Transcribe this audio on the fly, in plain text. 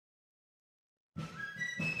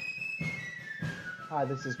Hi,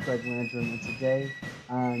 this is Craig Landrum, and today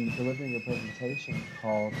I'm delivering a presentation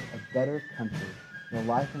called A Better Country, The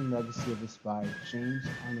Life and Legacy of the Spy, James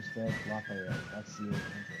Armistead Lafayette. That's the Landrum.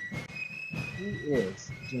 Who is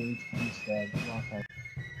James Armistead Lafayette?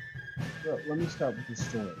 Well, let me start with the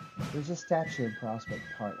story. There's a statue in Prospect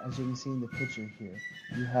Park. As you can see in the picture here,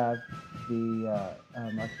 you have the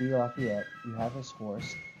Marquis Lafayette, you have his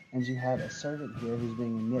horse, and you have a servant here who's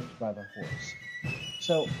being nipped by the horse.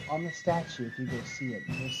 So on the statue, if you go see it,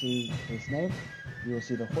 you will see his name, you will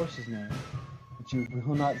see the horse's name, but you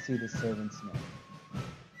will not see the servant's name.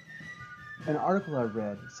 An article I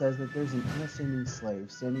read says that there's an unassuming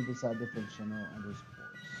slave standing beside the French general and his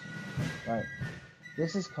horse. Right?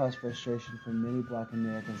 This has caused frustration for many black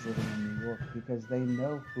Americans living in New York because they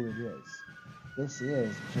know who it is. This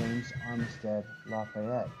is James Armistead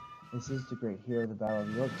Lafayette. This is the great hero of the Battle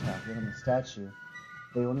of Yorktown. Yet on the statue,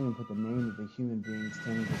 they won't even put the name of the human being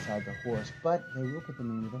standing beside the horse, but they will put the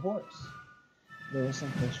name of the horse. There is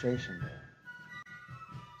some frustration there.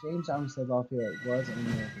 James Armistead Lafayette was an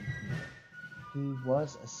American hero. He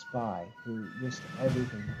was a spy who risked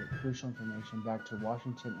everything to get crucial information back to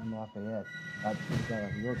Washington and Lafayette at the Battle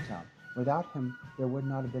of Yorktown. Without him, there would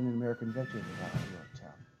not have been an American victory at the Battle of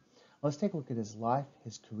Yorktown. Let's take a look at his life,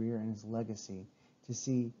 his career, and his legacy to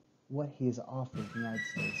see what he has offered United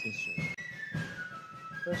States history.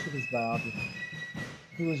 First with his biography.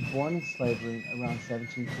 He was born in slavery around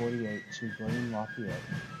 1748 to William Lafayette.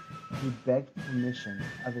 He begged permission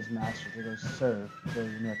of his master to go serve the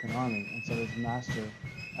American Army, and so his master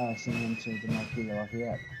sent him to the Marquis de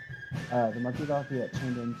Lafayette. The Marquis de Lafayette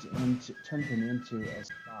turned him into a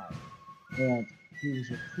spy, and he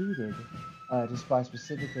was recruited to spy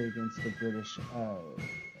specifically against the British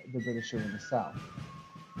in the South.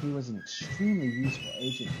 He was an extremely useful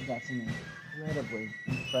agent who got some incredibly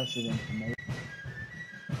impressive information.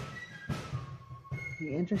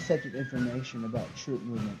 He intercepted information about troop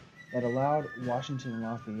movement that allowed Washington and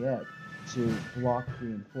Lafayette to block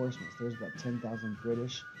reinforcements. There was about 10,000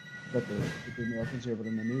 British, but the Americans were able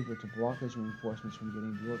to maneuver to block those reinforcements from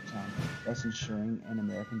getting to Yorktown, thus ensuring an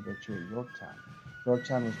American victory at Yorktown.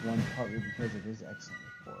 Yorktown was won partly because of his excellent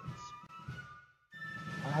reports.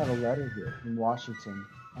 I have a letter here from Washington,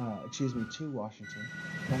 to Washington,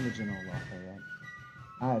 from the General Lafayette.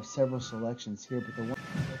 I have several selections here, but the one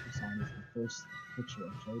I focus on is the first picture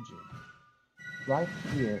I showed you. Right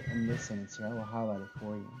here in this sentence here, I will highlight it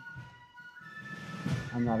for you.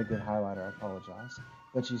 I'm not a good highlighter, I apologize.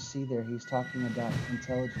 But you see there, he's talking about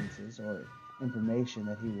intelligences or information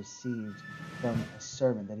that he received from a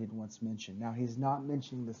servant that he'd once mentioned. Now, he's not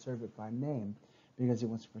mentioning the servant by name because he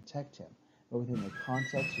wants to protect him. But within the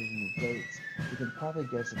context, using the dates, you can probably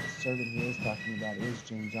guess that the servant he is talking about is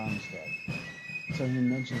James Armistead. So he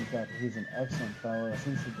mentions that he's an excellent fellow, a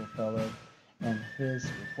sensible fellow, and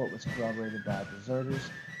his report was corroborated by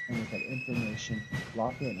deserters, and with that information,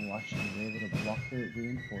 Lafayette and Washington were able to block the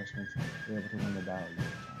reinforcements, they were able to win the Battle of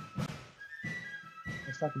Yorktown.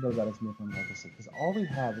 Let's talk a bit about his myth and legacy, because all we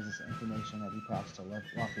have is this information that he passed to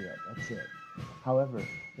Lafayette, that's it. However,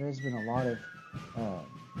 there has been a lot of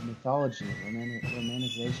mythology,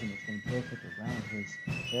 romanization that's been built up around his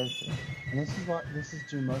character. And this is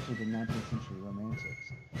due mostly to 19th century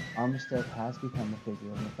romantics. Armistead has become a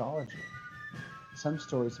figure of mythology. Some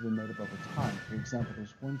stories have been made up over time. For example,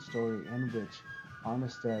 there's one story in which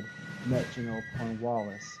Armistead met General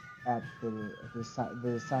Cornwallis at the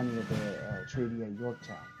signing of the treaty at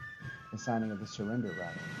Yorktown, the signing of the surrender,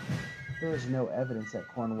 rather. There is no evidence that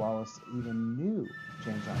Cornwallis even knew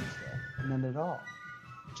James Armistead, none at all.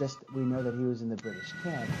 Just we know that he was in the British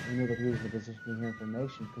camp. We know that he was in a position to hear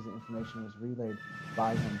information because the information was relayed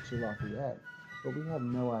by him to Lafayette. But we have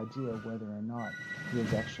no idea whether or not he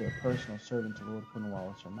was actually a personal servant to Lord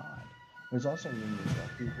Cornwallis or not. There's also rumors that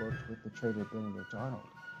he worked with the traitor Benedict Arnold.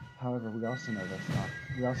 However, we also know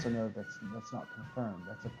that's not confirmed.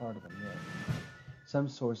 That's a part of the myth. Some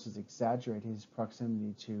sources exaggerate his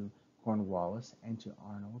proximity to Cornwallis and to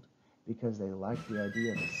Arnold because they like the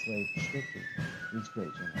idea of a slave tricking these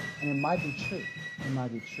great generals. And it might be true. It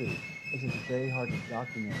might be true. It's just very hard to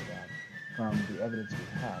document that from the evidence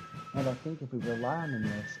we have. And I think if we rely on the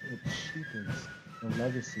myths, it cheapens the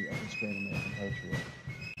legacy of this great American patriot.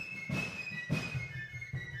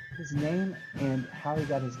 His name and how he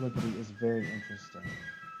got his liberty is very interesting.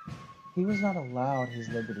 He was not allowed his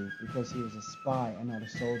liberty because he was a spy and not a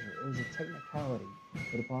soldier. It was a technicality.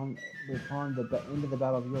 But upon the end of the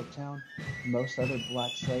Battle of Yorktown, most other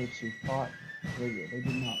black slaves who fought,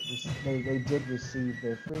 they did receive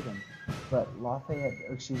their freedom. But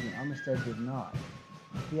Armistead did not.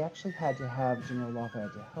 He actually had to have General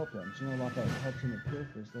Lafayette to help him. General Lafayette helped him appeal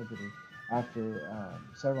for his liberty after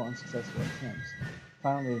several unsuccessful attempts.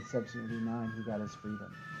 Finally, in 1789, he got his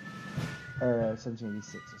freedom, or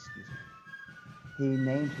 1786, excuse me. He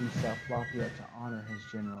named himself Lafayette to honor his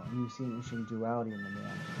general, and you see an interesting duality in the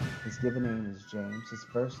man. His given name is James. His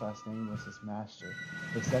first last name was his master.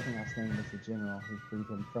 His second last name was the general who freed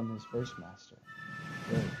him from his first master.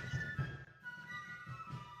 Very interesting.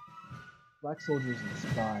 Black soldiers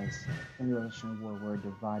and spies in the Revolutionary War were a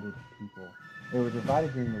divided people. They were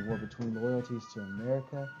divided during the war between loyalties to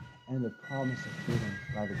America and the promise of freedom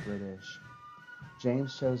by the British.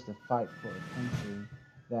 James chose to fight for a country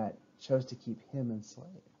that chose to keep him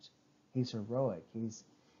enslaved. He's heroic. He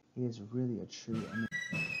is really a true.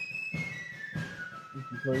 In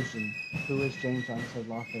conclusion, who is James Armistead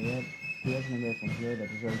Lafayette? He is an American hero that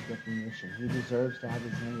deserves recognition. He deserves to have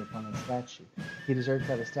his name upon a statue. He deserves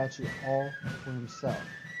to have a statue all for himself.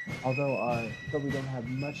 Though we don't have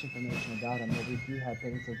much information about him, what we do have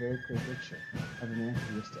paints a very clear picture of a man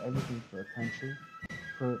who risked everything for a country,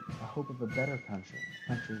 for the hope of a better country, a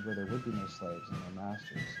country where there would be no slaves and no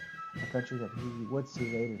masters, a country that he would see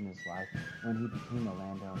later in his life when he became a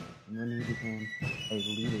landowner and when he became a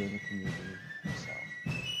leader in the community himself.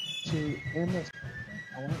 To end this,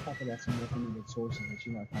 I want to talk about some recommended sources that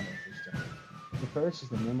you might find interesting. The first is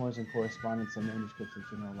the Memoirs and Correspondence and Manuscripts of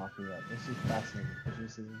General Lafayette. This is fascinating because you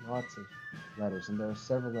see lots of letters, and there are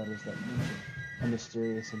several letters that mention a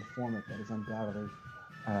mysterious informant that is undoubtedly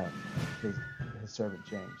uh, his, his servant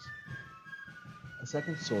James. A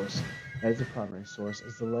second source, that is a primary source,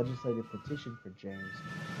 is the legislative petition for James.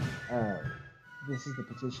 Uh, this is the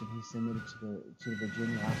petition he submitted to the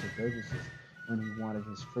Virginia House of Burgesses when he wanted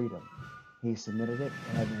his freedom. He submitted it,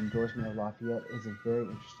 and the endorsement of Lafayette is a very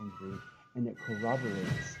interesting read, and it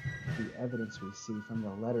corroborates the evidence we see from the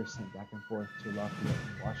letters sent back and forth to Lafayette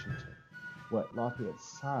in Washington. What Lafayette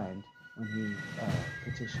signed when he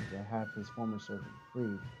petitioned to have his former servant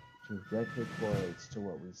freed directly correlates to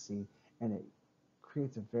what we see, and it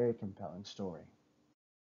creates a very compelling story.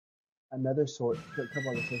 A couple other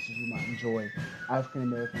sources you might enjoy: African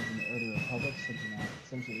Americans in the Early Republic,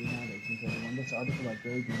 1789 to 1831. This article by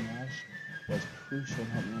Gary B. Nash was crucial in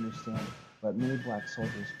helping understand what many black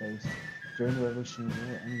soldiers faced during the Revolutionary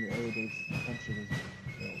War and in the early days as the country was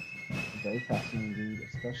being built. A very fascinating read,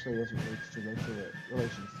 especially as it relates to racial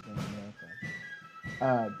relations today in America.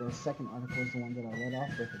 The second article is the one that I led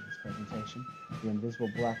off with in this presentation, The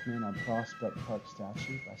Invisible Black Men on Prospect Park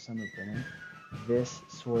Statue by Summer Brennan. This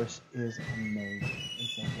source is amazing.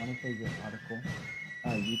 It's a wonderfully written article.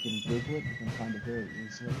 You can Google it, you can find it very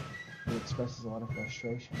easily. It expresses a lot of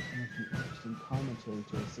frustration and it's an interesting commentary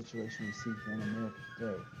to a situation we see here in America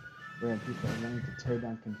today, where people are wanting to tear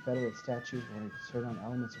down Confederate statues, wanting to tear down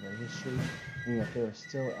elements of our history, and yet there are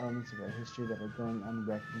still elements of our history that are going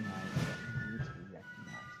unrecognized that need to be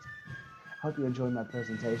recognized. I hope you enjoyed my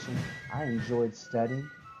presentation. I enjoyed studying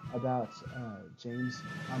about James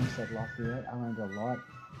Armistead Lafayette. I learned a lot,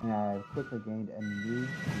 and I quickly gained a new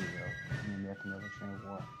hero in the American Revolutionary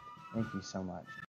War. Thank you so much.